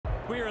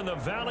We are in the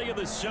Valley of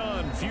the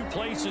Sun. Few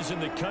places in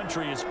the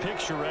country as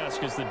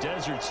picturesque as the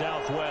desert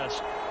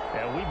Southwest.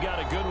 And we've got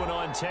a good one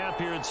on tap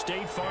here at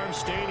State Farm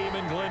Stadium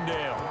in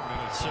Glendale.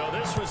 So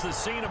this was the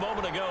scene a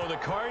moment ago. The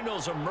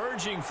Cardinals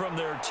emerging from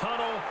their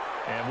tunnel,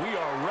 and we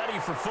are ready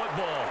for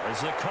football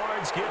as the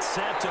Cards get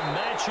set to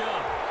match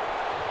up.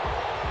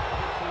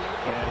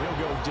 And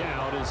he'll go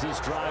down as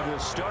this drive will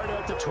start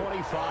at the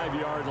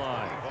 25-yard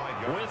line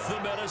with the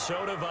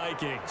Minnesota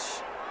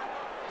Vikings.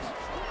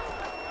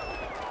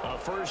 A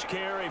first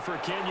carry for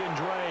Kenyon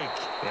Drake.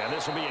 And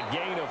this will be a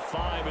gain of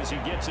 5 as he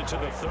gets it to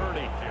the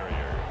 30.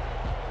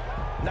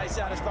 Nice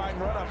satisfying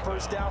run on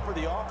first down for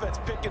the offense,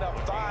 picking up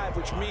 5,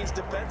 which means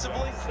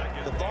defensively,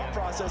 the thought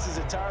process is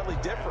entirely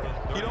different.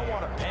 You don't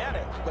want to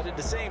panic, but at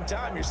the same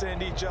time, you're saying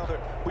to each other,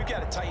 we've got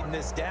to tighten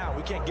this down.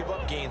 We can't give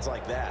up gains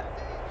like that.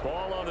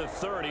 Ball on the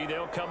 30.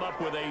 They'll come up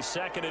with a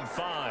 2nd and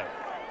 5.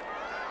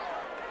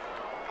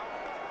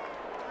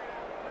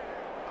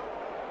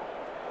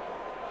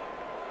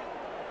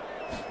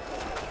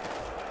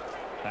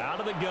 Out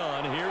of the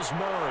gun, here's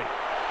Murray.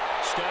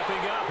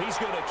 Stepping up, he's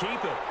going to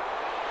keep it.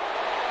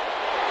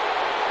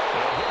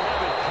 And he'll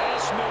have it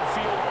past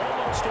midfield,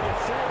 almost to the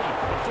 30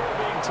 before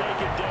being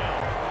taken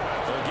down.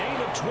 A gain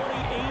of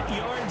 28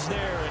 yards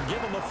there and give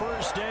him a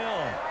first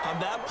down. On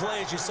that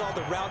play, as you saw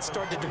the route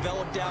start to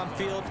develop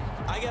downfield,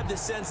 I got the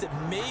sense that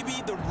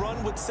maybe the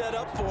run would set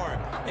up for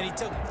him. And he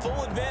took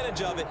full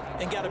advantage of it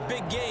and got a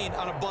big gain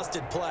on a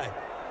busted play.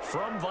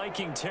 From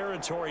Viking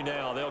territory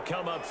now, they'll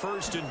come up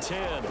 1st and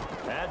 10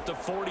 at the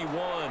 41.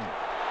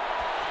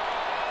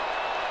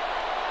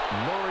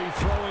 Murray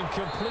throwing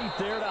complete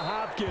there to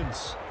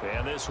Hopkins.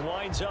 And this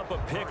winds up a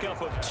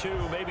pickup of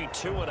 2, maybe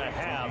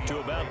 2.5 to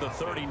about the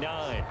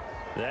 39.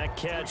 That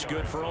catch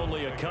good for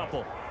only a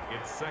couple.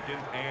 It's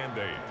 2nd and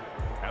 8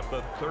 at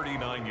the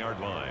 39-yard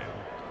line.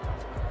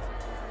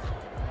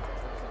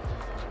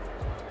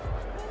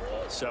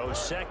 So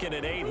 2nd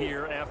and 8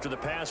 here after the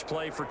pass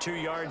play for 2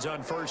 yards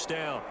on first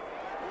down.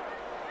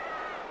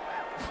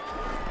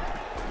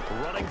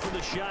 Running for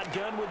the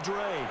shotgun with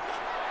Drake.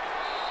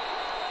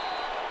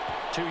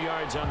 2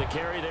 yards on the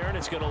carry there, and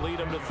it's going to lead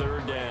him to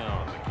 3rd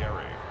down. The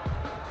carry.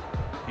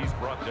 He's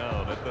brought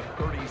down at the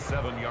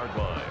 37-yard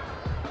line.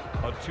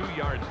 A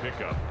 2-yard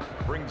pickup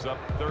brings up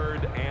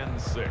 3rd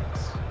and 6.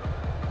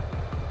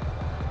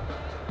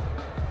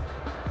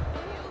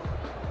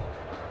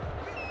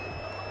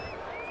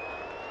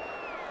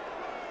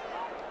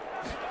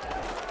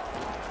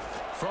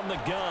 From the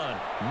gun,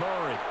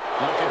 Murray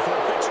looking for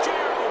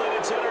Fitzgerald, and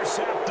it's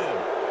intercepted.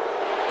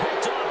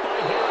 Picked up by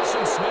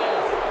Harrison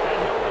Smith, and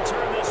he'll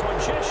return this one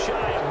just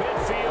shy of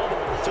midfield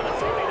to the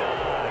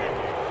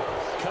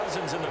 39.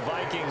 Cousins and the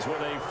Vikings with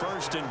a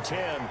 1st and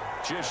 10,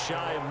 just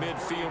shy of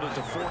midfield at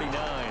the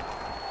 49.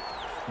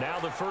 Now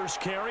the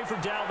first carry for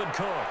Dalvin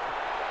Cook.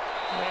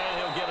 And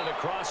he'll get it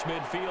across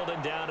midfield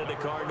and down into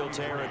Cardinal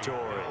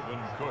territory.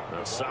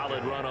 A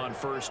solid run on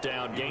first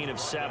down, gain of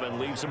 7,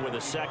 leaves him with a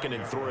 2nd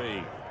and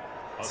 3.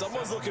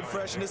 Someone's looking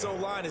fresh, and his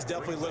O-line is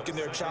definitely licking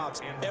their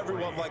chops.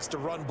 Everyone likes to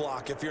run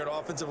block. If you're an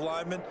offensive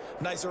lineman,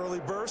 nice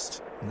early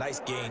burst, nice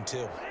gain,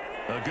 too.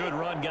 A good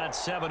run, got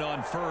 7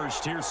 on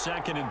first. Here's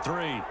 2nd and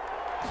 3.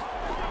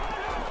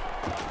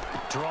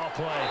 Draw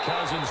play,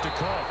 Cousins to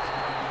Cook.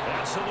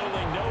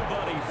 Absolutely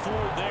nobody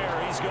fooled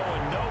there. He's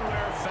going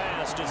nowhere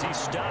fast as he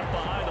stopped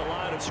behind the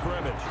line of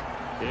scrimmage.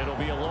 It'll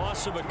be a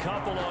loss of a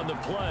couple on the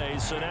play,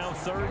 so now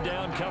 3rd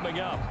down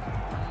coming up.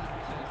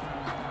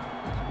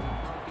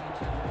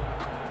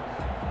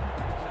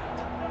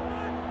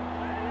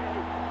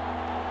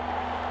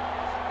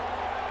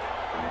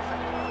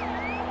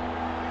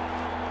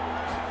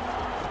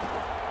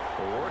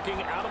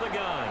 Working out of the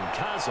gun,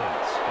 Cousins.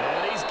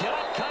 And he's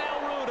got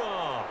Kyle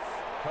Rudolph.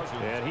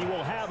 And he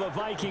will have a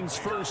Vikings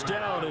first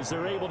down as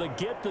they're able to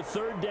get the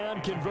 3rd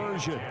down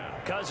conversion.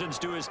 Cousins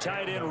to his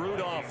tight end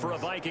Rudolph for a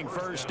Viking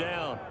first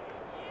down.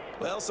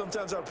 Well,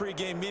 sometimes our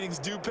pregame meetings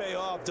do pay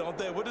off, don't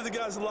they? What do the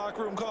guys in the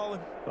locker room call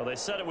him? Well, they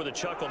said it with a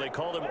chuckle. They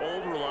called him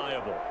Old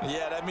Reliable.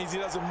 Yeah, that means he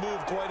doesn't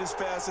move quite as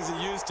fast as he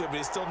used to, but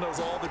he still knows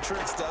all the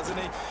tricks, doesn't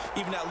he?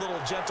 Even that little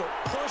gentle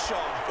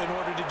push-off in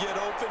order to get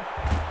open,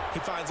 he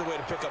finds a way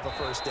to pick up a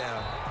first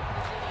down.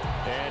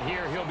 And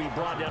here he'll be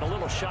brought down a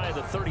little shy of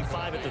the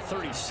 35 at the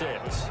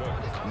 36.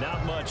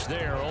 Not much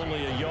there,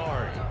 only a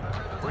yard.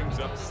 Brings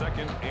up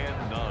 2nd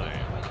and 9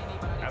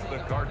 at the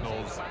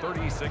Cardinals'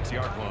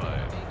 36-yard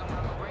line.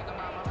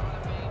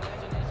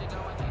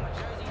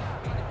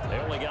 They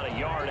only got a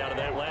yard out of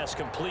that last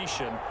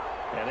completion,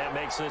 and that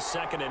makes this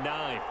 2nd and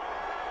 9.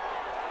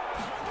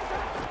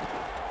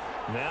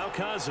 Now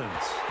Cousins,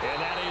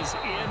 and that is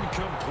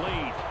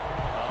incomplete.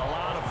 A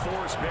lot of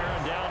force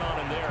bearing down on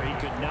him there. He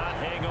could not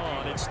hang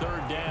on. It's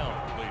 3rd down.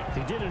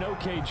 He did an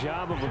okay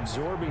job of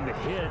absorbing the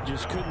hit,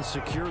 just couldn't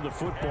secure the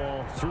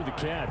football through the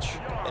catch.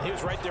 And he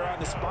was right there on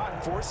the spot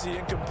and forced the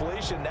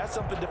incompletion. That's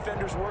something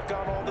defenders work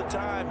on all the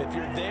time. If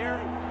you're there,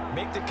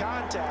 make the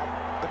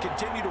contact, but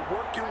continue to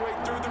work your way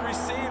through the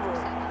receiver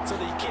so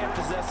that you can't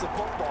possess the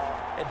football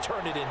and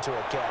turn it into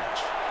a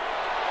catch.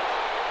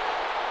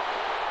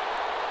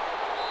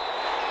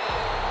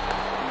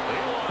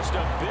 They lost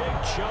a big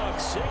chunk,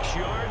 6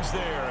 yards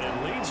there, and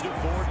it leads to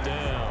 4th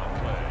down.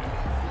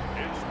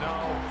 It's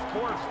now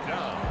 4th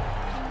down.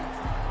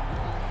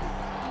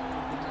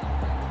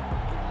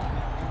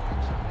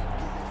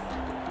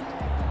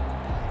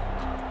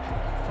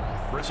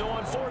 So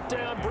on 4th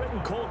down, Britton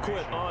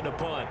Colquitt on to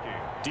punt.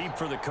 Deep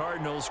for the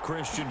Cardinals,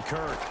 Christian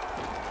Kirk.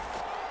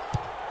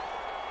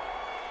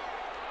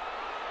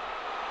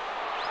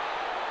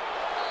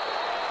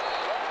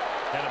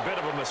 And a bit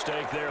of a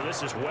mistake there.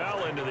 This is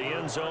well into the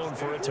end zone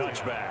for a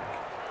touchback.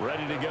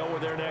 Ready to go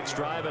with their next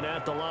drive, and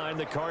at the line,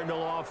 the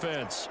Cardinal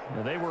offense.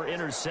 Now, they were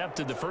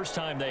intercepted the first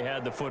time they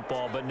had the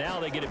football, but now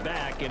they get it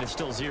back, and it's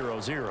still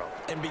 0-0.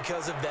 And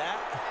because of that,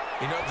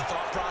 you know what the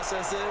thought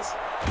process is?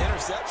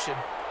 Interception.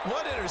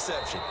 What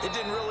interception? It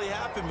didn't really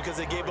happen because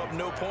they gave up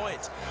no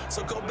points.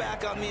 So go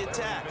back on the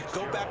attack.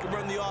 Go back and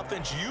run the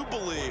offense you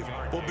believe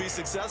will be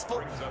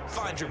successful.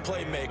 Find your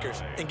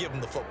playmakers and give them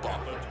the football.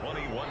 The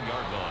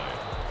 21-yard line.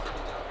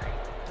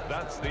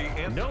 That's the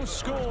end. No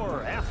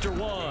score after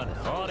 1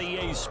 on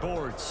EA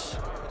Sports.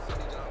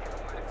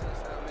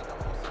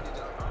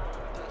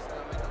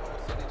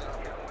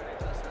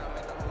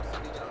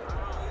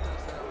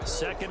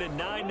 Second and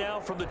 9 now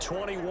from the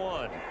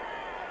 21.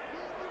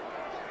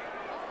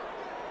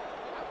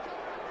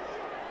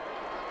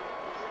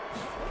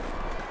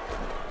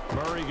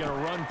 Murray going to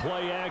run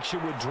play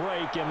action with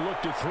Drake and look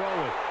to throw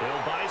it.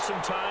 He'll buy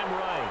some time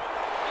right.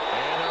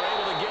 And they're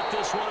able to get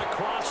this one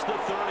across the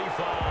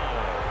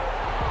 35.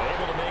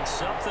 Able to make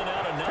something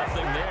out of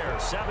nothing there.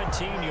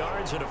 17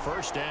 yards and a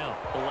first down.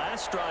 The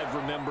last drive,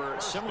 remember,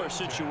 similar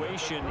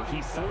situation.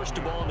 He forced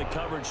the ball into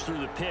coverage through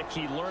the pick.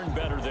 He learned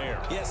better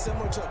there. Yeah,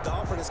 similar to a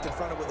golfer that's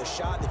confronted with a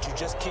shot that you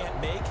just can't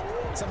make.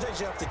 Sometimes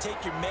you have to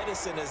take your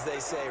medicine, as they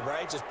say,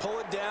 right? Just pull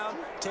it down,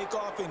 take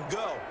off, and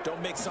go.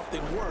 Don't make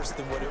something worse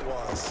than what it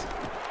was.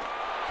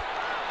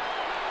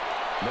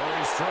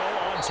 Murray's throw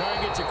on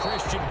target to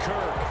Christian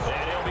Kirk.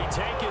 And he'll be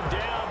taken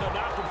down, but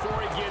not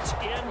before he gets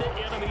into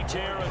enemy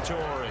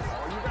territory.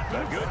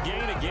 A good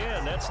gain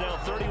again. That's now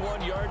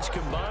 31 yards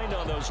combined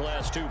on those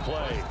last 2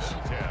 plays.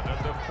 10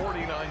 at the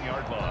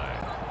 49-yard line.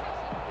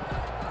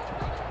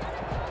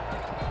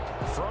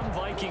 From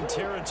Viking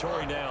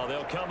territory now,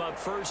 they'll come up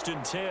 1st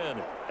and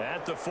 10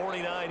 at the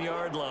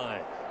 49-yard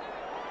line.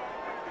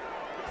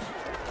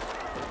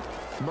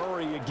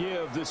 Murray a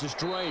give. This is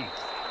Drake.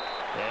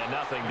 And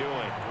nothing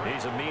doing.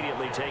 He's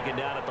immediately taken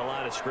down at the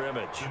line of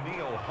scrimmage.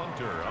 Neil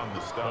Hunter on the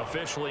stop.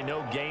 Officially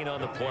no gain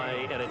on the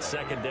play, and it's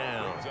 2nd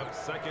down. Up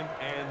 2nd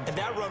and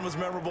that run was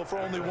memorable for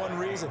only one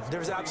reason.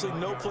 There's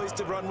absolutely no place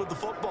to run with the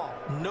football.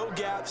 No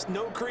gaps,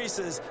 no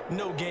creases,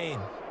 no gain.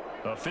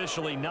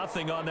 Officially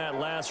nothing on that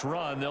last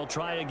run. They'll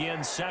try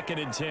again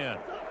 2nd and 10.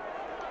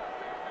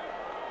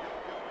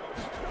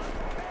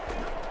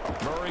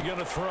 Murray going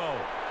to throw.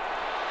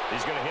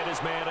 He's going to hit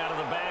his man out of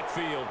the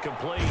backfield.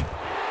 Complete.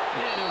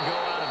 And he'll go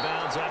out of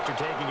bounds after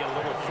taking it a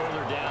little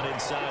further down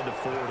inside the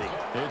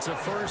 40. It's a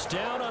first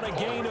down on a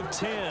gain of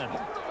 10.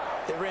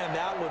 They ran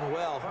that one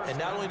well, and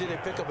not only did they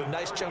pick up a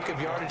nice chunk of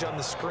yardage on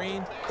the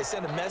screen, they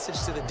sent a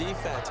message to the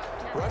defense.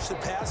 Rush the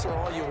passer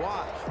all you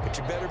want, but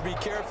you better be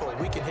careful.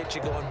 We can hit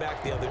you going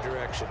back the other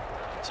direction.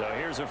 So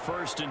here's a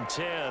 1st and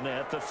 10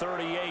 at the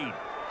 38.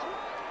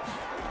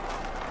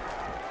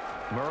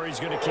 Murray's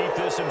going to keep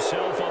this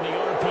himself on the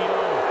RPO.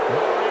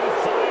 Murray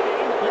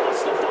fighting,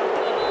 lost the football.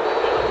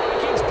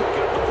 Vikings pick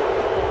up the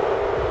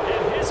football,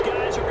 and his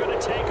guys are going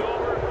to take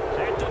over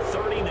at the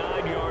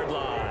 39-yard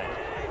line.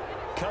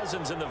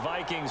 Cousins and the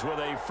Vikings with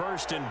a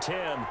 1st and 10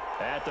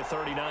 at the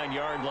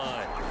 39-yard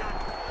line.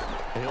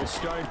 He'll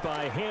start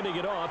by handing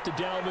it off to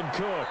Dalvin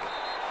Cook.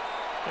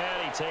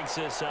 And he takes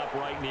this up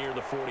right near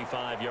the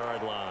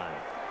 45-yard line.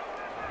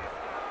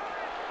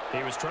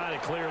 He was trying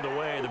to clear the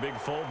way, the big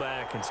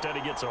fullback. Instead,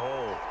 he gets a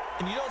hold.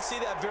 And you don't see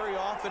that very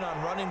often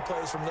on running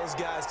plays from those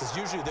guys because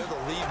usually they're the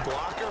lead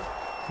blocker.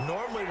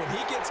 Normally, when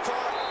he gets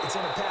caught, it's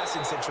in a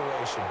passing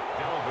situation.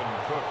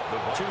 Dalvin Cook,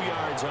 2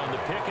 yards on the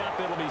pickup.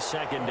 It'll be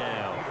 2nd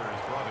down.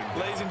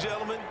 Ladies and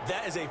gentlemen,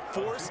 that is a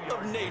force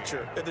of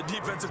nature at the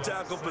defensive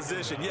tackle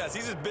position. Yes,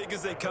 he's as big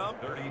as they come,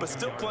 but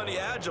still plenty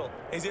agile.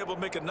 He's able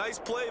to make a nice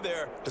play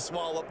there to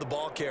swallow up the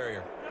ball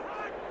carrier.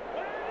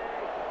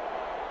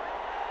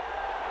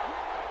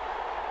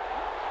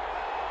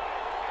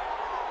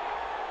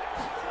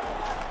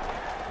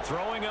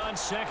 Throwing on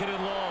 2nd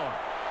and long.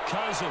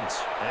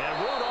 Cousins. And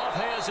Rudolph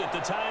has it, the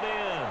tight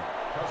end.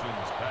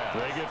 Cousins pass.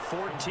 They get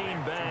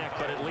 14 back,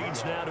 but it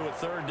leads now to a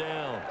 3rd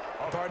down.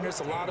 Partner, it's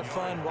a lot of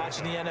fun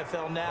watching the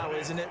NFL now,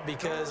 isn't it?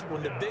 Because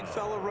when the big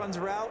fella runs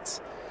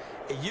routes,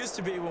 it used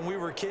to be when we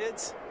were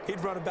kids,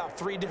 he'd run about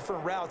 3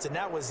 different routes, and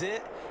that was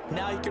it.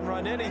 Now he can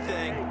run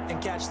anything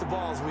and catch the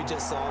balls we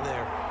just saw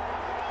there.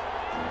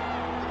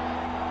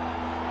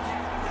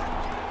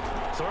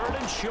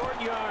 3rd and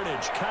short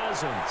yardage,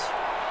 Cousins.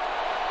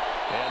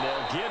 And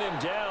they'll get him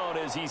down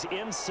as he's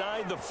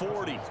inside the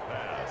 40.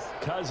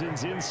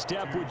 Cousins in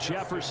step with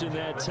Jefferson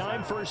that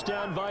time. 1st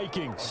down,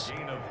 Vikings.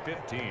 Gain of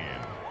 15.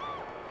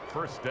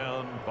 1st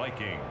down,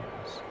 Vikings.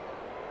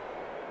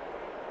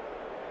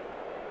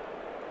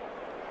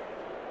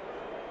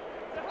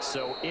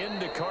 So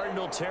into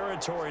Cardinal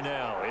territory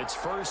now. It's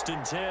 1st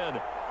and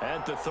 10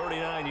 at the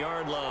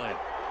 39-yard line.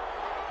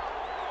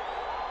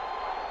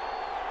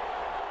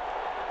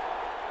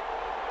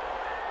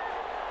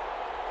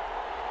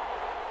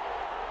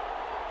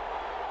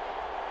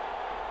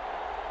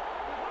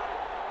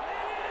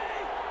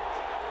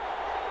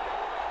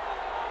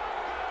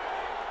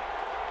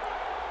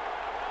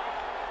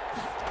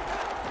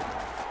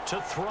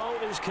 To throw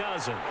is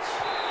Cousins.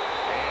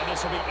 And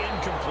this will be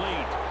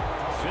incomplete.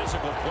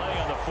 Physical play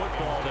on the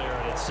football there,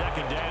 and it's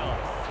 2nd down.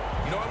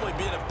 Normally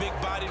being a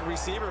big-bodied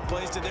receiver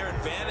plays to their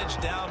advantage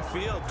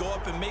downfield. Go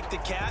up and make the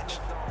catch,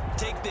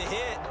 take the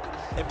hit,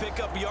 and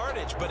pick up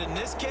yardage. But in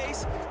this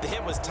case, the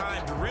hit was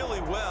timed really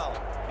well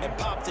and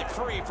popped it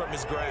free from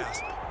his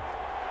grasp.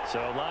 So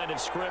line of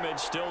scrimmage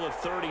still a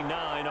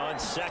 39 on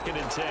 2nd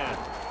and 10.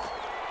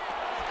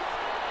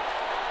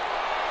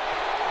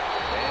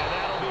 And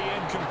that'll be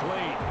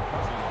incomplete.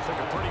 Took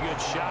a pretty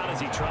good shot as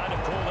he tried to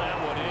pull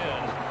that one in.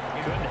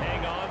 Couldn't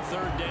hang on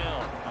 3rd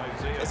down.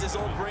 As his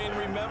old brain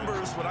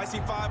remembers, when I see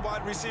 5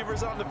 wide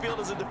receivers on the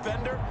field as a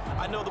defender,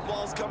 I know the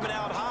ball's coming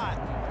out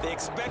hot. They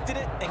expected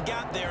it and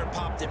got there and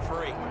popped it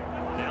free.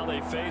 Now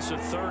they face a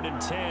 3rd and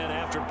 10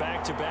 after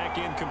back-to-back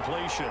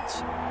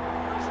incompletions.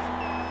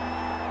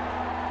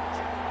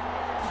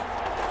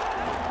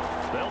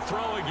 They'll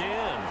throw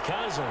again.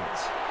 Cousins.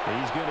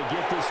 He's going to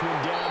get this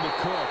one down to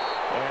Cook.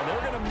 And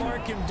they're going to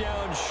mark him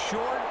down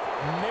short,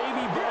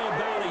 maybe by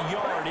about a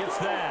yard, if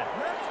that.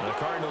 The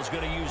Cardinals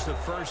going to use the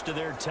first of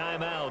their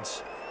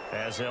timeouts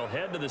as they'll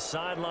head to the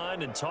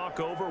sideline and talk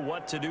over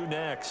what to do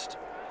next.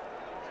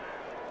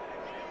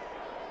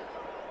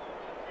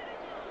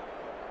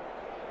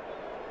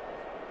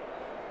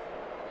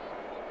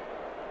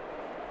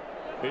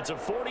 It's a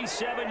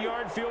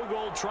 47-yard field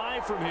goal try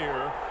from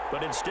here,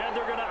 but instead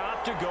they're going to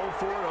opt to go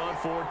for it on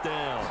 4th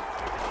down.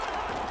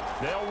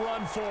 They'll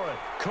run for it.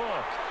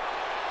 Cook.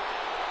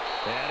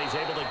 And he's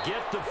able to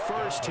get the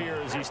first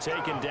here as he's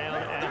taken down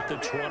at the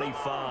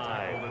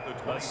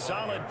 25. A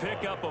solid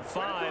pickup of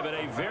 5 and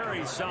a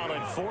very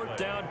solid 4th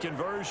down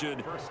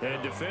conversion,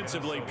 and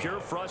defensively pure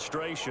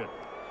frustration.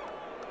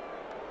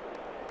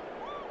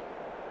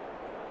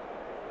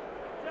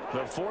 The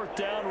 4th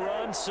down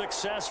run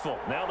successful.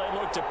 Now they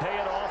look to pay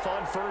it off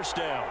on 1st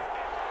down.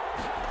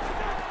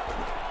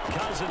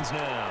 Cousins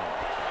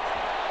now.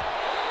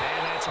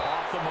 And that's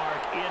off the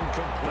mark,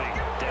 incomplete.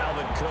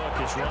 Dalvin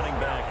Cook is running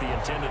back the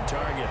intended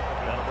target.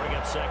 That'll bring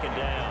up 2nd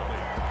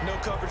down. No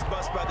coverage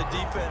bust by the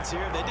defense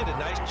here. They did a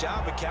nice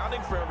job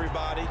accounting for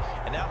everybody,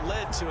 and that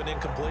led to an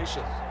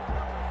incompletion.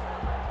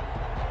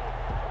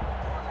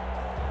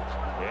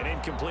 An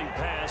incomplete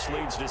pass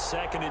leads to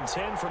 2nd and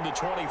 10 from the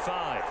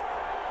 25.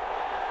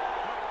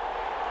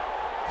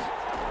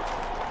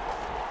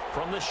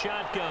 From the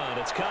shotgun,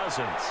 it's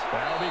Cousins.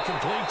 That'll be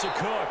complete to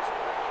Cook.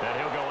 And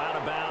he'll go out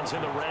of bounds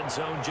in the red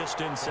zone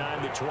just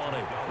inside the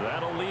 20.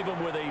 That'll leave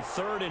him with a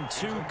 3rd and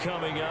 2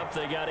 coming up.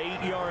 They got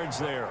 8 yards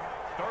there.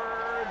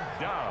 3rd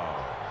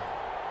down.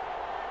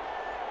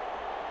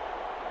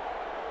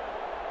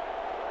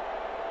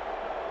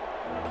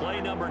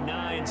 Play number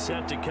 9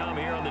 set to come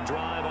here on the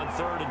drive on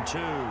 3rd and 2.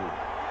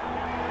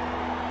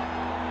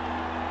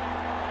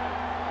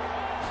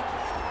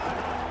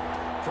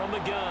 From the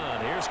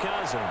gun, here's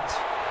Cousins.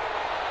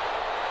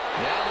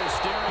 Now they're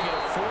staring at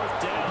a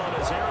 4th down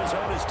as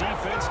Arizona's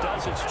defense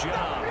does its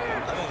job.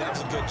 I think that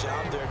was a good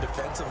job there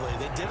defensively.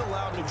 They did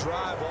allow them to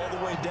drive all the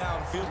way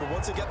downfield, but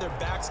once they got their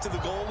backs to the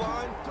goal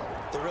line,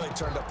 they really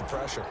turned up the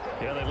pressure.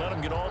 Yeah, they let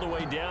them get all the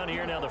way down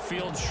here. Now the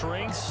field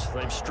shrinks.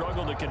 They've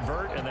struggled to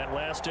convert, and that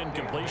last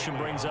incompletion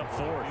brings up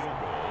 4th.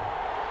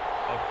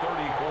 A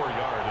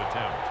 34-yard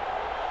attempt.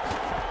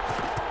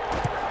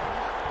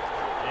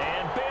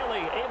 And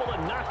Bailey able to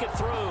knock it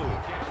through.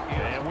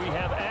 And we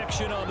have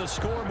action on the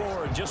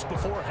scoreboard just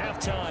before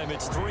halftime.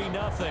 It's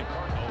 3-0.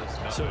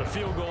 So the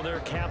field goal there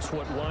caps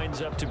what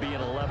winds up to be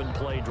an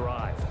 11-play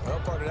drive. Well,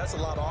 partner, that's a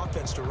lot of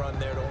offense to run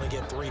there to only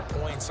get 3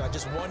 points. I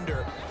just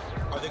wonder,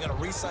 are they going to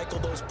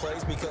recycle those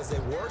plays because they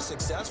were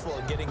successful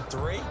in getting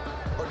 3?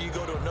 Or do you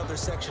go to another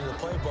section of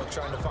the playbook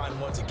trying to find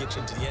ones that get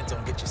you into the end zone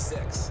and get you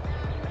 6?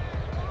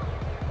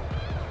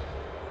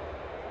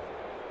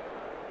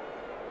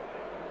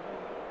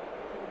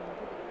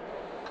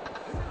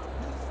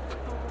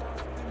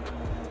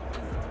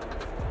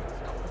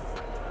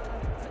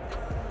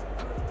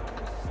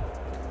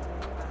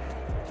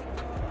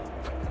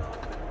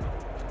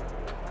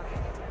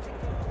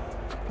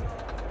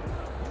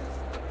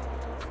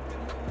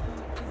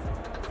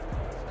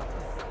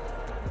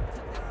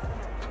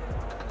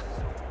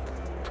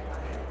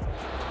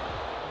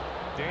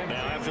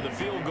 Now after the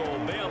field goal,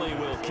 Bailey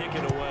will kick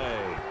it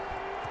away.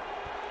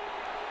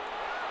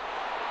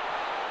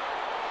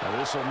 Now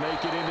this will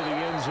make it into the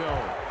end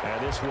zone.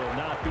 And this will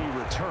not be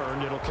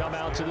returned. It'll come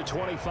out to the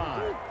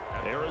 25.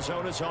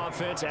 Arizona's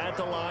offense at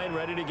the line,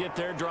 ready to get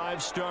their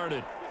drive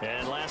started.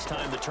 And last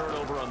time the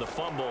turnover on the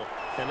fumble,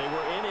 and they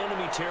were in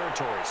enemy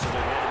territory, so they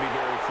had to be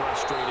very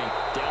frustrating.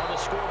 Down the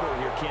scoreboard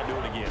here, can't do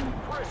it again.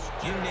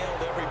 You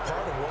nailed every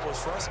part of what was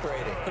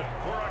frustrating.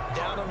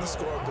 Down on the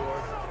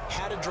scoreboard,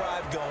 had a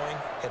drive going,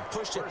 had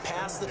pushed it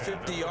past the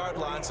 50-yard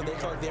line so they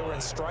felt like they were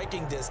in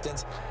striking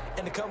distance,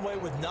 and to come away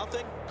with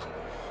nothing,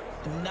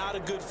 not a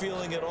good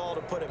feeling at all,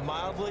 to put it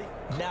mildly.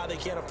 Now they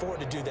can't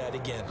afford to do that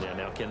again. Yeah,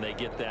 now can they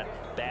get that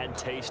bad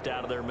taste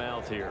out of their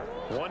mouth here?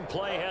 One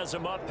play has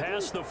them up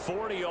past the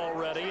 40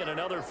 already, and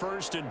another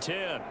 1st and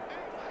 10.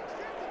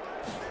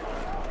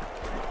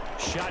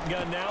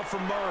 Shotgun now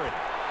from Murray.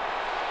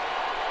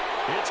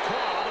 It's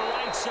caught on the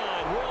right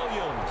side.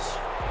 Williams.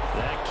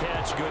 That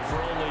catch good for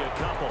only a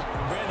couple.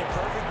 Brandon,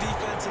 perfect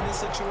defense in this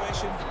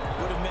situation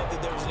would have meant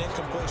that there was an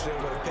incompletion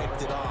that would have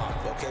picked it off.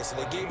 Okay, so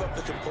they gave up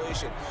the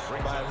completion.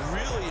 But I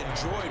really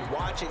enjoyed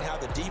watching how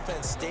the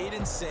defense stayed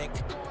in sync,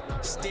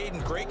 stayed in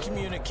great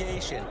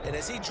communication, and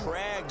as he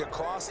dragged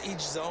across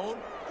each zone,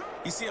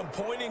 you see him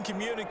pointing,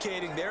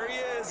 communicating. There he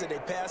is, and they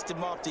passed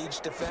him off to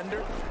each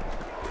defender.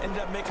 Ended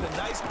up making a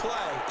nice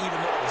play, even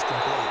though it was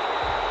complete.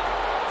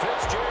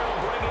 Fitzgerald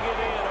bringing it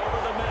in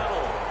over the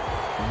middle.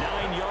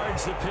 9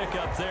 yards to pick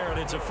up there, and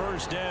it's a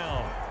 1st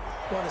down.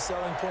 One of the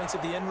selling points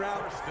of the in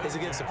route is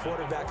against a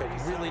quarterback,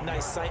 a really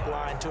nice sight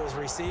line to his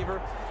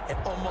receiver, and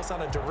almost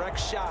on a direct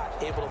shot,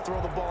 able to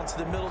throw the ball into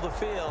the middle of the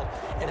field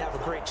and have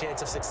a great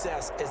chance of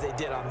success as they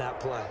did on that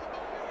play.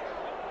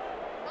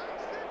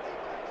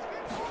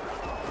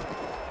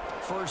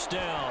 1st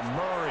down,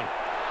 Murray.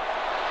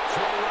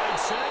 Throw right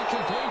side,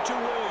 complete to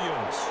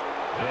Williams.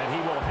 And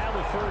he will have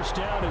a 1st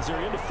down as they're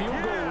into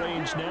field goal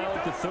range now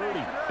at the 30.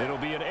 It'll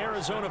be an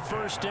Arizona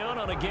 1st down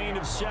on a gain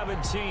of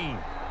 17.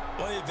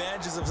 One of the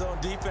advantages of zone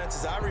defense,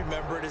 as I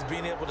remember it, is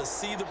being able to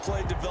see the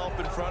play develop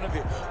in front of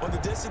you. One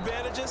of the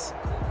disadvantages,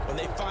 when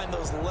they find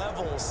those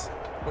levels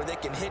where they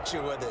can hit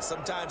you with it,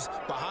 sometimes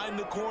behind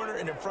the corner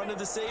and in front of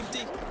the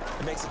safety,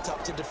 it makes it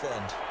tough to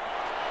defend.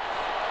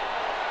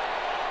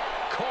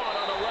 Caught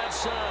on the left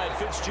side,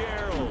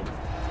 Fitzgerald.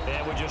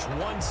 And with just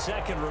 1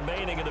 second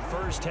remaining in the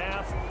 1st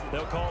half,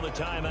 they'll call the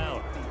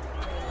timeout.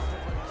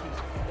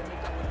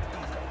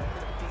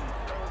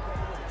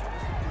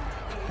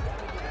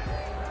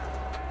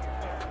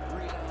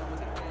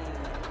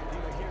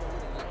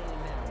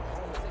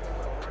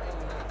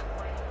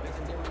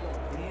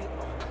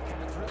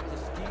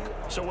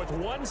 So with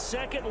 1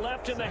 second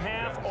left in the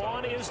half,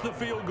 on is the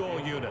field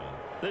goal unit.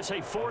 This a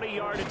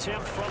 40-yard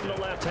attempt from the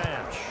left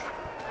hash.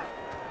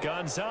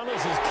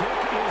 Gonzalez's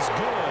kick is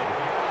good,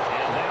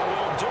 and that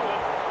will do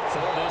it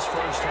for this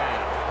 1st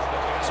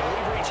half. So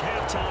we've reached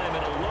halftime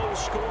in a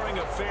low-scoring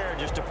affair,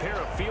 just a pair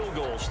of field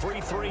goals.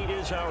 3-3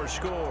 is our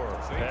score.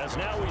 As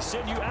now we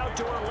send you out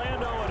to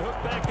Orlando and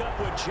hook back up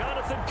with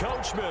Jonathan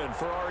Coachman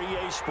for our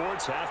EA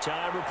Sports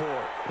Halftime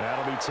Report.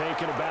 That'll be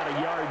taken about a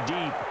yard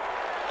deep.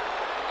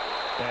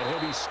 And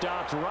he'll be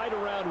stopped right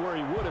around where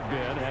he would have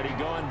been had he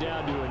gone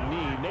down to a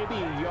knee, maybe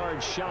a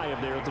yard shy of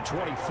there at the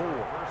 24.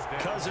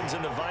 Cousins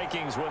and the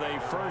Vikings with a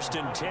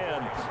 1st and 10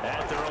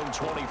 at their own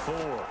 24.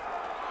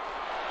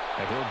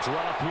 And he'll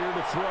drop here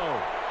to throw.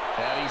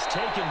 And he's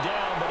taken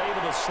down but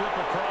able to slip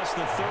across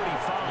the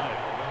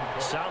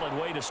 35. Solid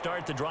way to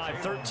start the drive.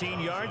 13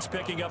 yards,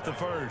 picking up the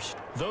 1st.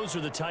 Those are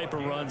the type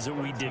of runs that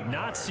we did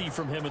not see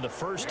from him in the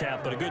 1st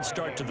half, but a good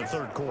start to the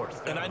 3rd quarter.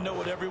 And I know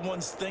what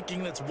everyone's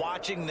thinking that's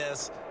watching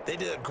this. They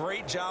did a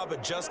great job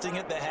adjusting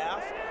at the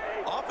half.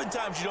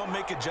 Oftentimes you don't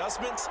make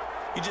adjustments.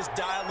 You just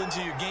dial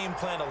into your game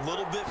plan a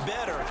little bit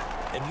better,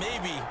 and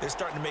maybe they're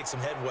starting to make some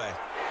headway.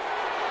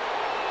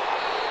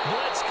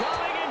 Blitz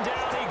coming, and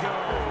down he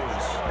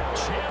goes.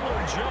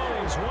 Chandler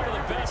Jones, one of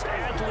the best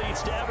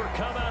athletes to ever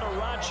come out of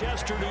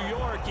Rochester, New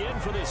York, in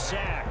for the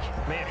sack.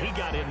 Man, he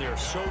got in there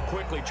so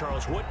quickly,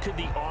 Charles. What could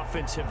the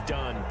offense have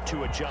done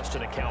to adjust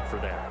and account for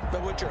that?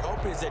 But what you're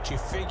hoping is that you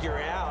figure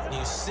out and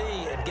you see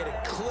and get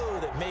a clue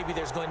that maybe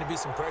there's going to be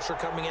some pressure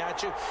coming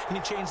at you, and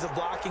you change the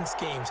blocking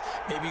schemes.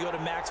 Maybe you go to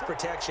max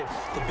protection.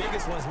 The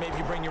biggest one is maybe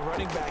you bring your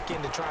running back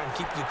in to try and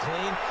keep you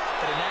clean.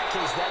 But in that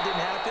case, that didn't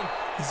happen.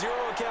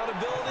 Zero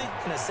accountability,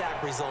 and a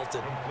sack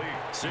resulted.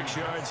 6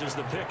 yards is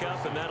the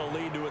pickup, and that'll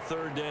lead to a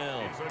 3rd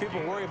down.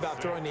 People worry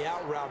about throwing the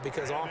out route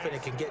because often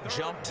it can get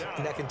jumped,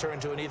 and that can turn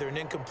into either an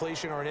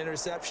incompletion or an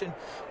interception.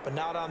 But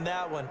not on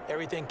that one.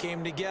 Everything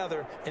came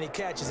together, and he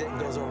catches it and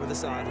goes over the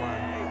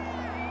sideline.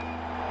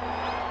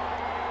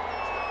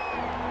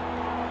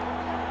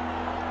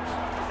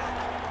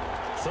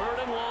 Third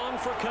and long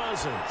for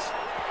Cousins.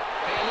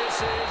 And this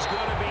is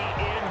going to be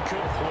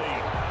incomplete.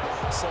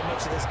 So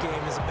much of this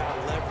game is about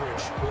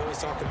leverage. We always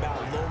talk about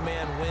low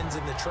man wins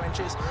in the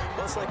trenches.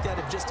 Well, it's like that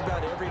in just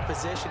about every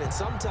position. And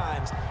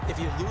sometimes, if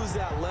you lose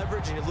that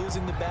leverage and you're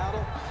losing the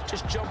battle,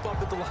 just jump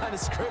up at the line of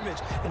scrimmage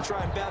and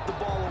try and bat the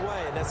ball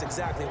away. And that's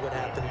exactly what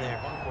happened there.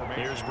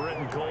 Here's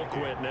Britton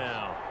Colquitt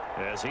now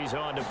as he's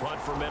on to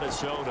punt for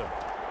Minnesota.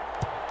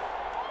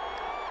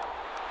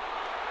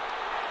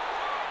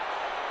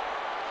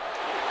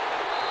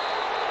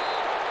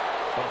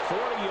 A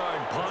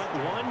 40-yard punt,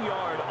 1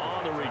 yard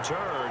on the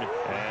return,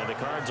 and the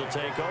Cards will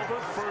take over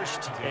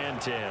 1st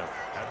and 10.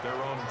 At their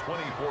own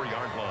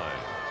 24-yard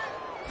line.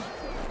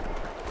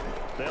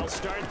 They'll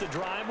start the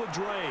drive with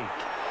Drake.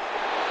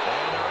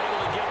 And they're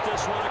able to get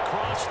this one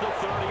across the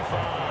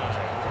 35.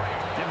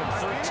 Give him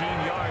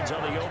 13 yards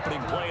on the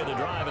opening play of the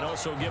drive and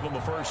also give him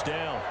a first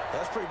down.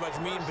 That's pretty much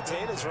meat and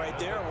potatoes right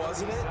there,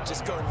 wasn't it?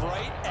 Just go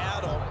right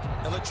at them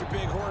and let your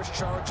big horse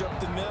charge up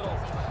the middle.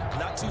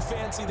 Not too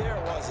fancy there,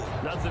 was it?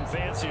 Nothing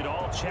fancy at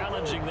all,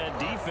 challenging that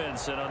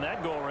defense. And on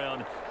that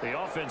go-around, the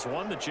offense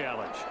won the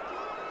challenge.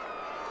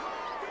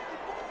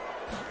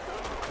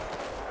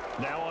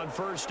 Now on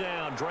first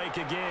down, Drake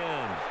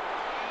again.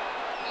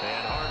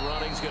 And hard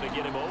running's going to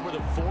get him over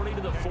the 40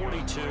 to the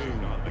 42.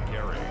 On the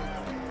carry.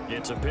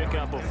 It's a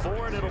pickup of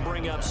 4, and it'll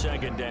bring up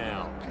second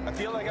down. I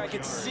feel like I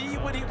could see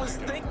what he was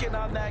thinking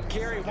on that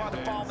carry. Wanted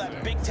to follow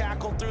that big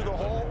tackle through the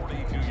hole.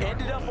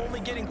 Ended up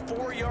only getting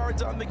 4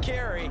 yards on the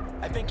carry.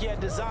 I think he had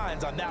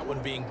designs on that one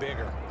being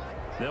bigger.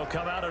 They'll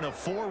come out in a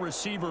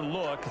 4-receiver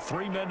look.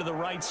 3 men to the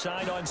right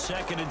side on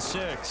 2nd and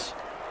 6.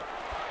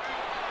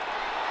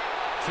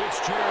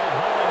 Fitzgerald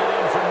hauling it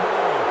in for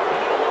Murray. And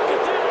now look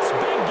at this.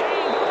 Big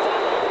gain to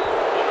follow.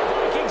 And the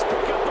Vikings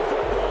pick up the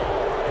football.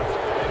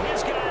 And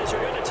his guys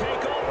are going to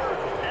take over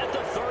at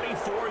the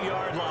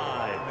 34-yard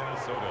line.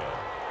 Minnesota.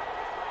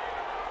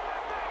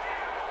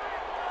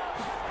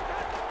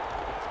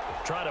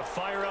 Try to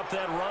fire up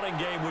that running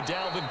game with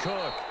Dalvin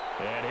Cook.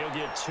 And he'll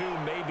get 2,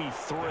 maybe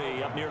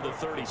 3 up near the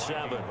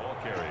 37. Ball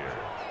carrier.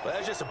 Well,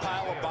 that's just a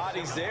pile of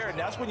bodies there, and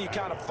that's when you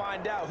kind of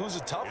find out who's a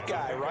tough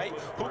guy, right?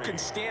 Who can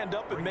stand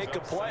up and make a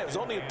play. It was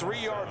only a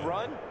 3-yard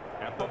run,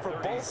 but for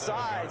both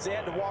sides, they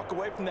had to walk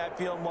away from that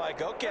feeling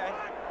like, okay,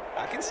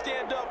 I can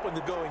stand up when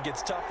the going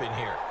gets tough in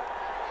here.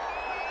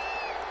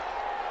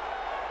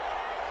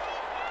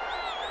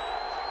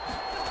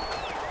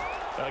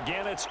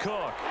 Again, it's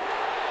Cook.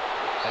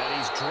 And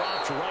he's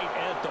dropped right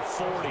at the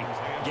 40.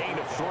 Gain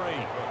of 3.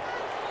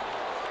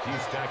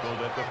 He's tackled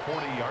at the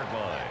 40-yard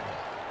line.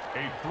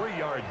 A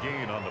 3-yard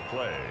gain on the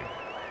play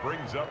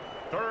brings up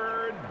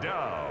third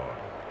down.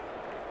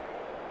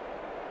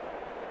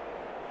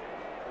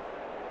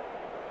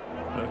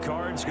 The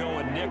Cards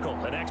going nickel.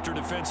 An extra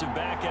defensive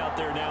back out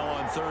there now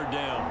on third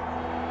down.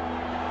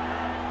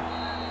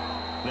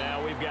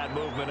 Now we've got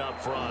movement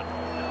up front.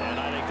 And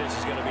I think this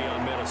is going to be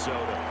on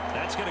Minnesota.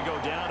 That's going to go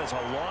down as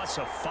a loss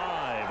of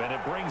 5. And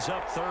it brings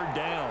up third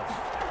down.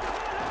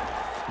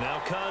 Now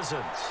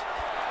Cousins.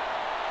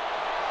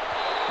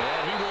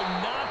 And he will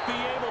not be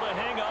able to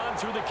hang on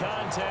through the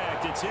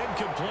contact. It's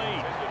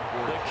incomplete.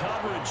 The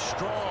coverage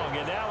strong,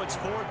 and now it's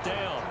 4th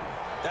down.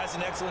 That's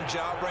an excellent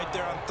job right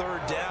there on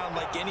third down.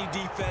 Like any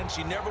defense,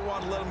 you never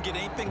want to let them get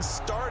anything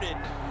started,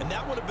 and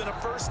that would have been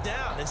a first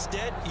down.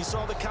 Instead, you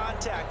saw the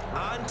contact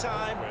on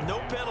time, no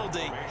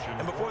penalty,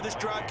 and before this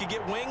drive could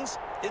get wings,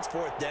 it's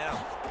 4th down.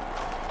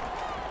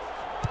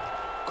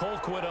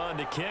 Colquitt on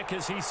to kick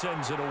as he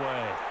sends it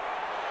away.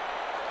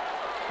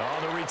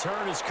 On the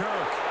return is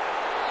Kirk.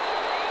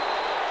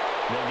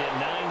 They'll get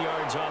 9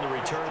 yards on the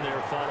return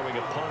there following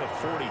a punt of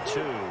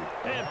 42.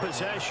 And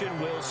possession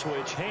will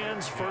switch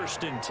hands,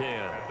 1st and 10.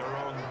 At their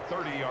own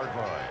 30-yard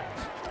line.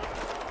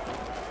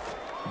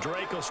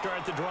 Drake will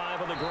start the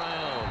drive on the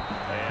ground.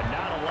 And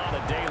not a lot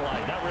of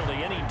daylight. Not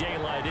really any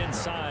daylight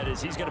inside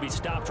as he's going to be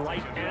stopped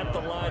right at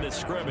the line of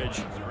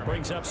scrimmage.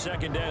 Brings up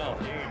 2nd down.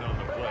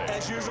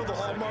 As usual, the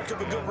hallmark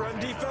of a good run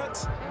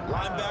defense,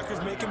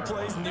 linebackers making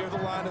plays near the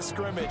line of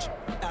scrimmage.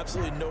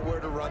 Absolutely nowhere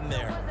to run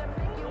there.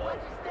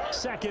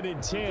 2nd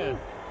and 10.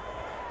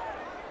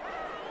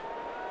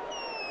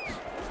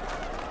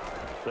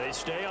 They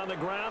stay on the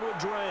ground with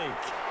Drake.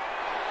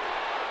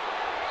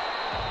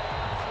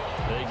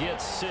 They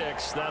get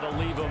 6. That'll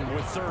leave them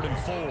with 3rd and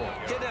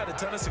 4. Getting had a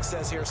ton of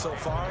success here so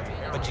far,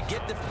 but you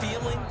get the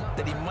feeling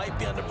that he might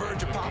be on the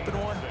verge of popping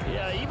one.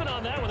 Yeah, even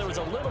on that one, there was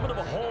a little bit of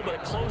a hole, but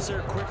it closed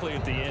there quickly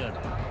at the end.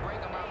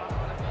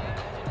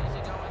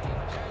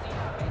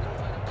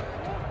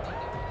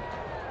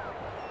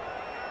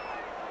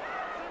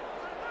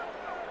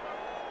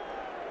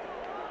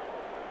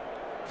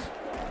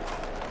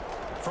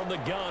 From the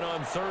gun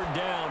on 3rd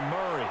down,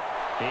 Murray.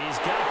 He's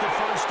got the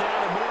first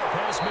down and more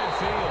past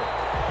midfield.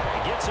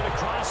 He gets it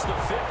across the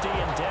 50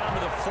 and down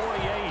to the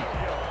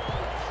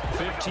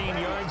 48. 15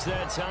 yards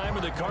that time,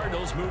 and the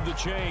Cardinals move the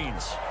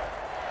chains.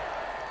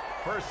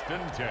 1st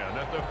and 10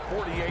 at the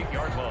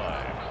 48-yard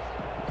line.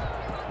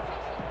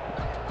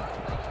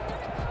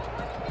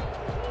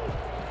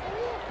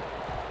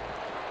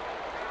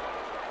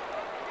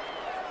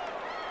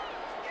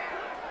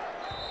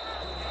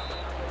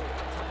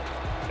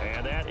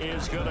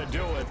 Is going to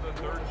do it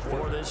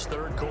for this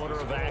 3rd quarter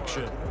of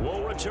action.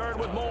 We'll return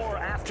with more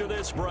after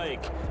this break.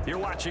 You're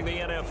watching the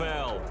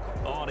NFL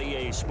on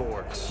EA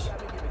Sports.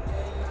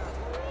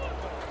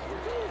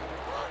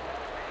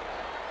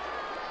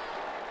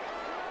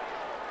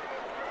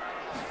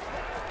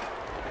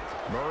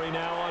 Murray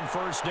now on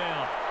 1st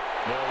down.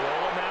 They'll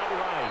roll him out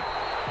right.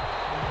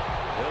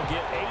 They'll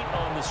get 8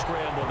 on the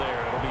scramble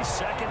there. It'll be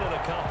 2nd and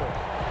a couple.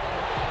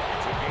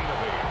 It's a gain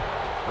of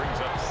 8. Brings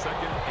up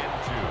 2nd and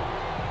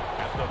 2.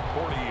 At the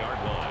 40-yard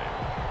line.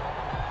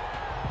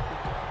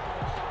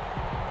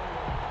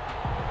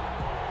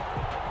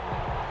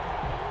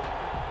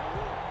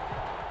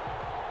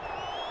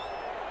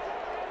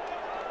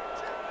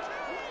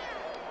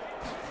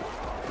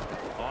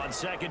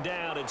 second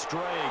down, it's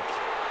Drake.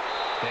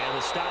 And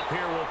the stop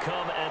here will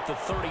come at the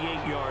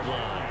 38-yard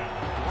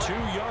line. 2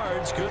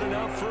 yards, good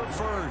enough for a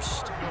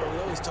first. Well, we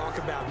always talk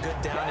about good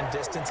down and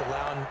distance,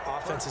 allowing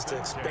offenses to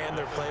expand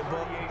their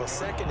playbook. Well,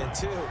 2nd and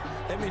 2,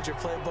 that means your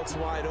playbook's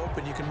wide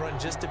open. You can run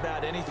just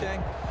about anything.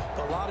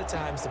 But a lot of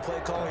times, the play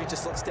caller, he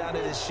just looks down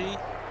at his sheet,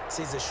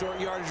 sees the short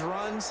yardage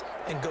runs,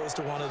 and goes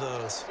to one of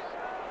those.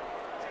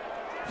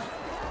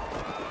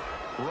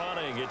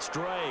 Running, it's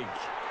Drake.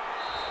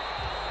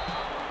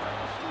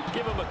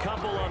 Give him a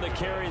couple on the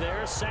carry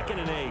there, 2nd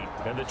and 8.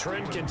 And the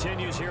trend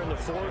continues here in the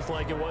 4th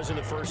like it was in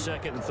the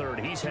 1st, 2nd, and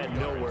 3rd. He's had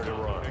nowhere to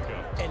run.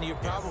 And you're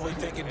probably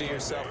thinking to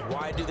yourself,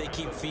 why do they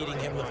keep feeding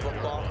him the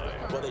football?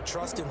 Well, they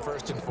trust him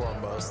first and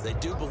foremost. They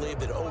do believe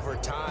that over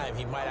time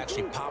he might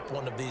actually pop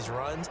one of these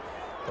runs.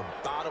 The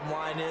bottom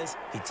line is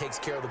he takes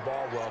care of the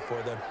ball well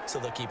for them, so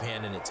they'll keep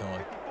handing it to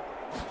him.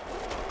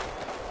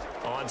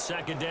 On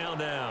 2nd down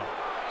now,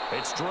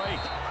 it's Drake.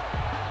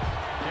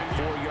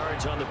 4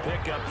 yards on the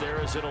pickup there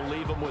as it'll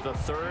leave him with a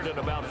 3rd and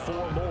about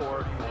 4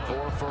 more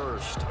for a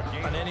first.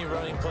 On any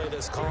running play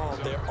that's called,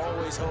 they're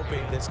always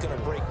hoping that it's going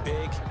to break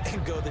big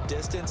and go the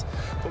distance.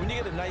 But when you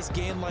get a nice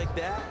gain like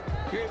that,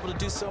 you're able to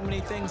do so many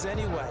things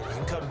anyway. You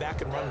can come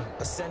back and run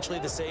essentially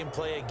the same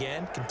play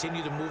again,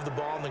 continue to move the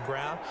ball on the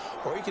ground,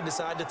 or you can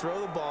decide to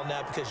throw the ball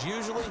now because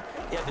usually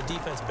you have the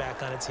defense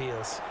back on its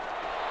heels.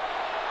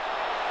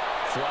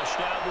 Flushed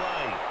out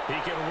right.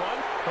 He can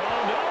run.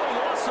 Oh, no, he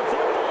lost the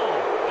football.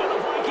 And the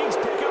Vikings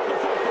pick up the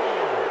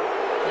football.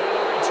 And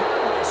the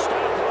return will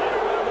stop right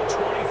around the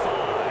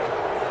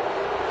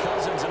 25.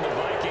 Cousins and the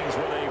Vikings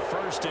with a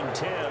 1st and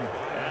 10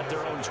 at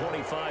their own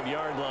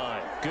 25-yard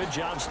line. Good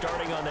job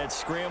starting on that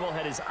scramble.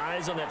 Had his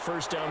eyes on that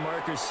first down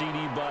marker,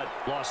 CD, but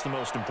lost the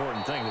most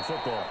important thing, the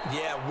football.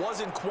 Yeah,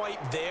 wasn't quite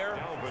there.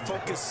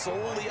 Focused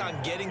solely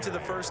on getting to the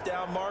first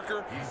down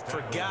marker.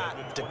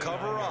 Forgot to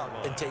cover up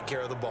and take care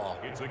of the ball.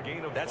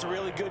 That's a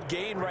really good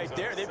gain right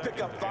there. They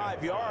pick up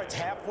 5 yards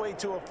halfway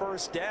to a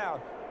first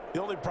down.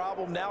 The only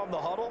problem now in the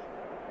huddle,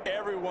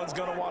 everyone's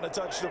going to want to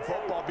touch the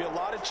football. Be a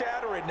lot of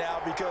chattering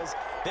now because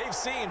they've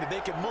seen that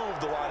they can move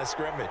the line of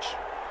scrimmage.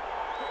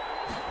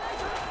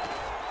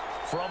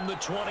 From the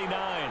 29,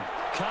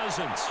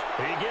 Cousins.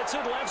 He gets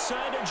it left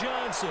side to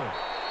Johnson.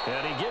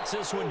 And he gets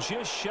this one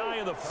just shy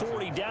of the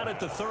 40, down at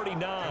the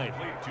 39.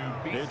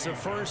 It's a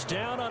first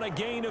down on a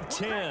gain of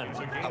 10.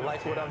 I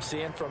like what I'm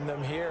seeing from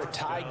them here.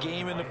 Tie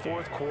game in the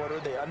 4th quarter.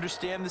 They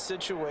understand the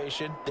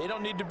situation. They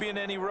don't need to be in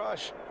any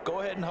rush. Go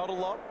ahead and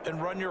huddle up and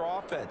run your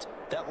offense.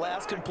 That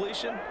last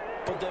completion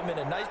put them in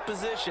a nice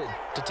position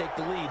to take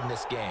the lead in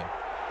this game.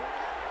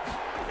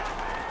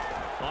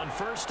 On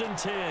 1st and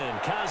 10,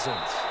 Cousins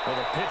with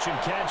a pitch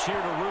and catch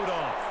here to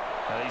Rudolph.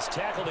 He's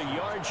tackled a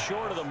yard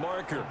short of the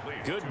marker.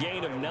 Good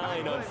gain of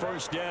 9 on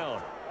first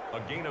down. A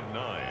gain of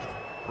 9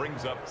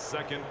 brings up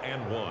 2nd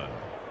and 1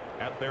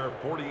 at their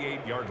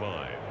 48-yard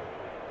line.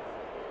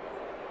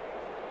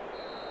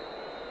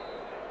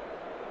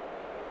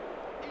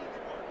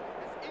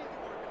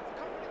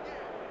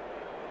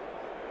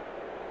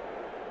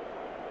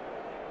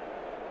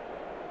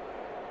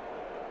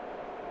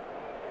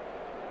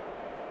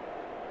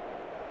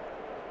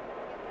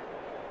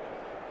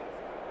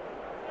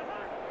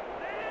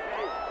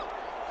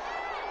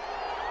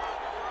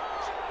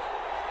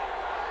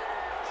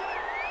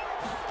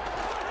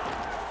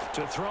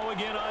 To throw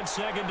again on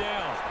 2nd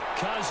down.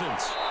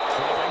 Cousins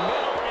throwing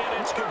middle,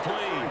 and it's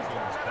complete.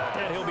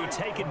 And he'll be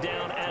taken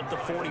down at the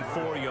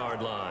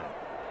 44-yard line.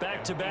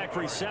 Back-to-back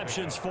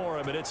receptions for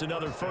him, and it's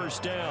another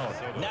first down.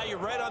 Now you're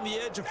right on the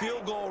edge of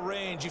field goal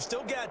range. You've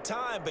still got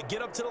time, but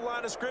get up to the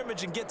line of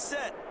scrimmage and get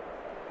set.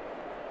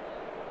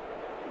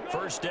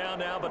 First down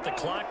now, but the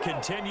clock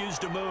continues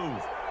to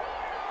move.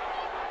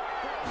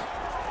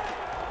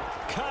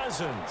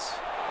 Cousins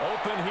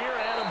open here,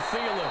 Adam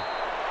Thielen.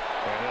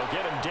 And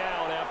they'll get him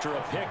down after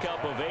a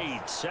pickup of 8,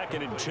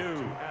 2nd and 2.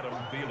 Adam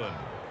Thielen.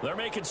 They're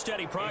making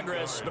steady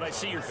progress, but I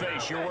see your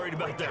face. You're worried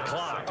about that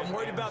clock. I'm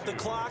worried about the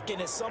clock,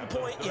 and at some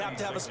point you have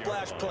to have a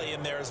splash play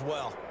in there as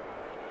well.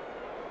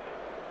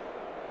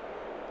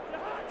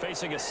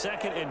 Facing a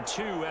 2nd and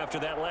 2 after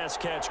that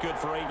last catch, good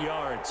for 8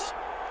 yards.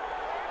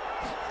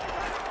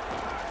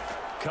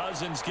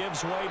 Cousins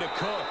gives way to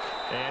Cook,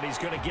 and he's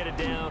going to get it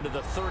down to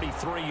the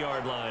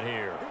 33-yard line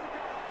here.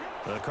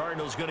 The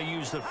Cardinals going to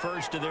use the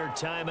first of their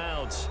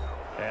timeouts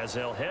as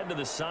they'll head to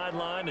the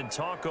sideline and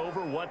talk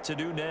over what to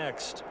do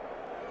next.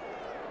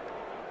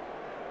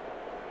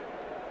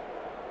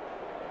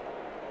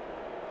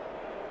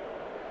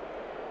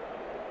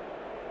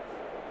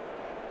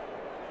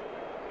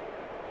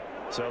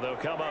 So they'll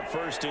come up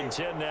 1st and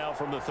 10 now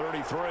from the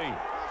 33.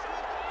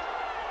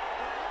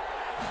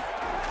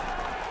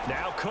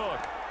 Now Cook.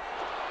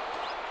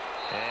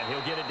 And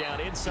he'll get it down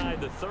inside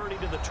the 30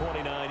 to the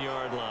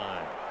 29-yard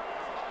line.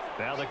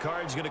 Now the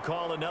Cards going to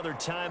call another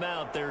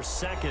timeout, their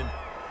 2nd,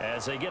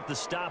 as they get the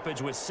stoppage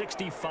with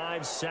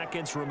 65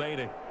 seconds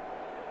remaining.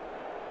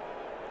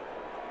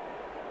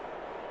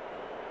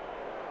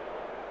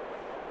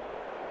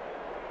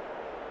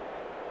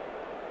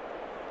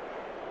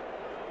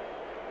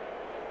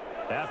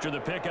 After After the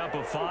pickup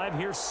of 5,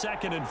 here's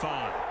 2nd and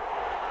 5.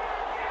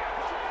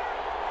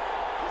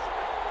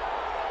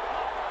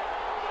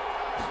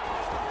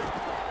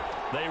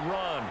 They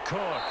run.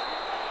 Cook.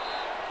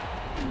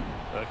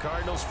 The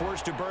Cardinals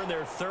forced to burn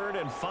their 3rd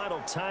and final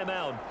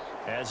timeout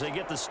as they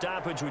get the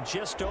stoppage with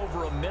just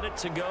over a minute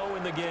to go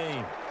in the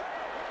game.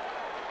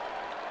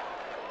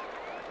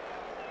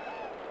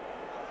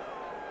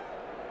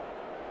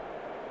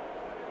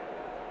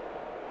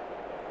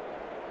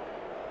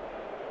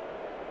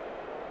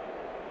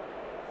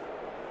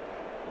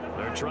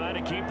 They're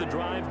trying to keep the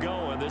drive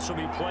going. This will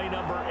be play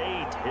number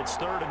 8. It's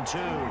 3rd and 2.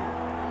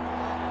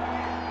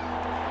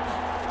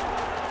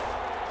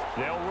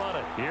 They'll run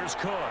it. Here's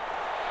Cook.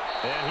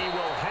 And he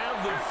will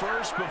have the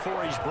first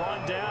before he's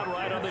brought down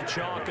right on the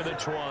chalk of the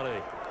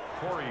 20.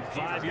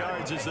 5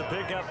 yards is the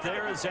pickup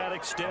there as that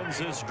extends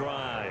this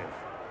drive.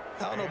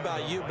 I don't know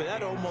about you, but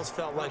that almost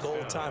felt like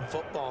old-time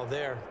football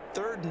there.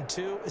 3rd and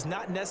 2 is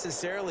not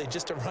necessarily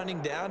just a running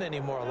down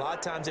anymore. A lot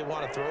of times they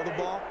want to throw the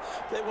ball.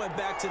 They went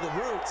back to the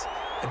roots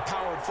and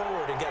powered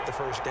forward and got the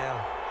first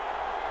down.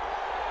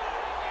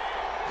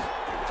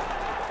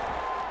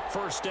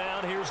 First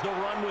down, here's the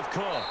run with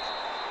Cook.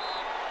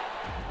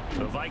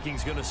 The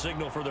Vikings going to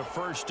signal for the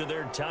first of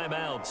their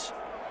timeouts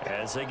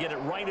as they get it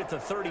right at the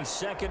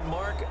 32nd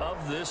mark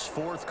of this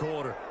 4th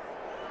quarter.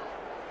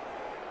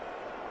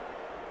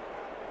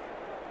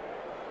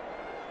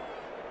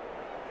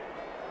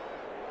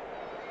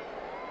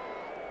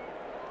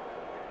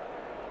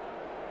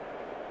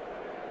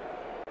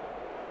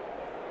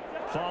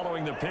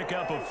 Following the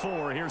pickup of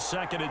 4, here's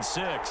 2nd and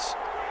 6.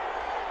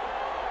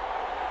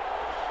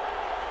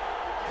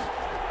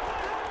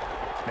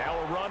 Now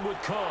a run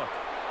with Cook.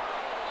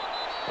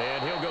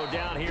 And he'll go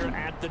down here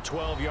at the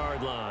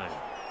 12-yard line.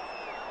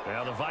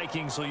 Now the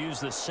Vikings will use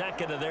the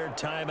 2nd of their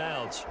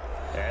timeouts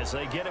as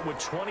they get it with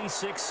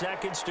 26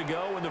 seconds to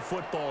go in the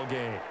football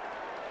game.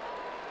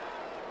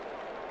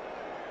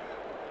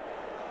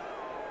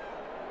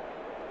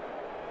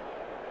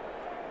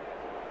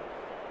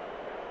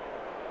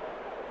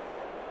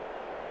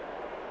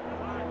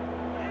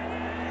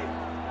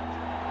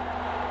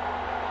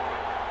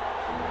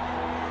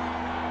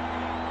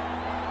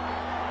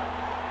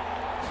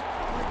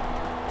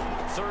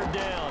 Third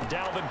down,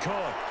 Dalvin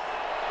Cook.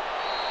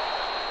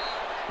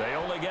 They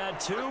only got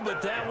 2,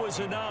 but that was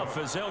enough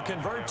as they'll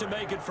convert to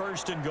make it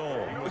 1st and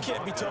goal. We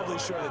can't be totally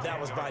sure that that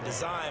was by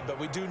design, but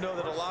we do know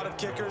that a lot of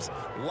kickers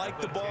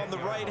like the ball on the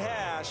right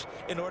hash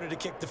in order to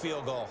kick the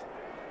field goal.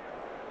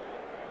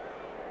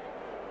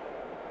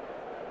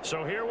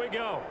 So here we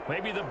go.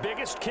 Maybe the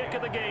biggest kick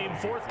of the game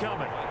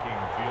forthcoming.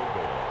 Viking field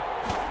goal.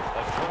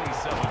 A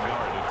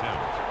 27-yard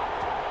attempt.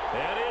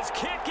 And his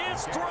kick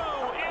is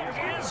through.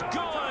 It is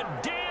good.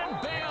 Dan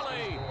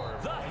Bailey,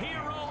 the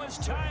hero as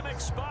time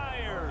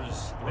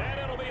expires. And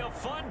it'll be a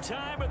fun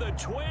time in the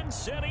Twin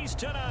Cities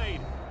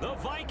tonight. The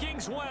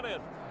Vikings win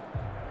it.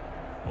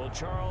 Well,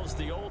 Charles,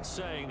 the old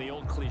saying, the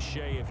old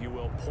cliche, if you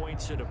will,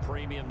 points at a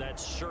premium. That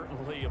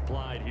certainly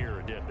applied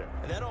here, didn't it?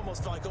 And that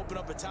almost felt like opened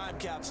up a time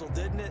capsule,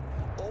 didn't it?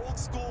 Old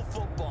school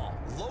football,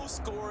 low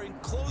scoring,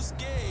 close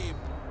game.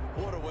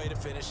 What a way to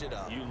finish it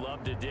up. You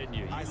loved it, didn't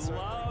you? I You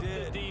loved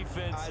the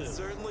defenses. I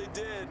certainly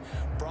did.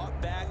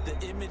 Brought back the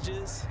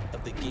images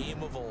of the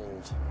game of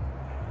old.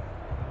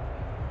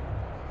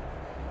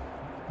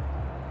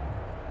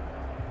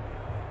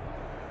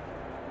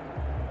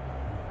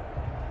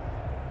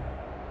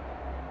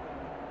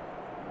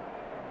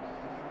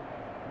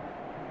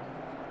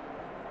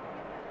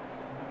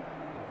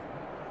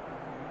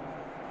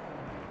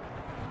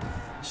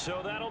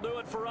 So that'll do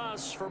it for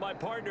us. For my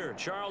partner,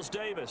 Charles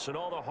Davis, and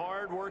all the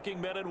hard-working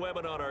men and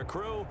women on our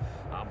crew,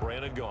 I'm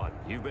Brandon Gaudin.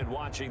 You've been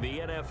watching the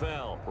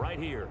NFL right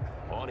here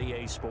on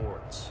EA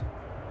Sports.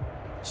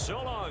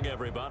 So long,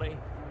 everybody.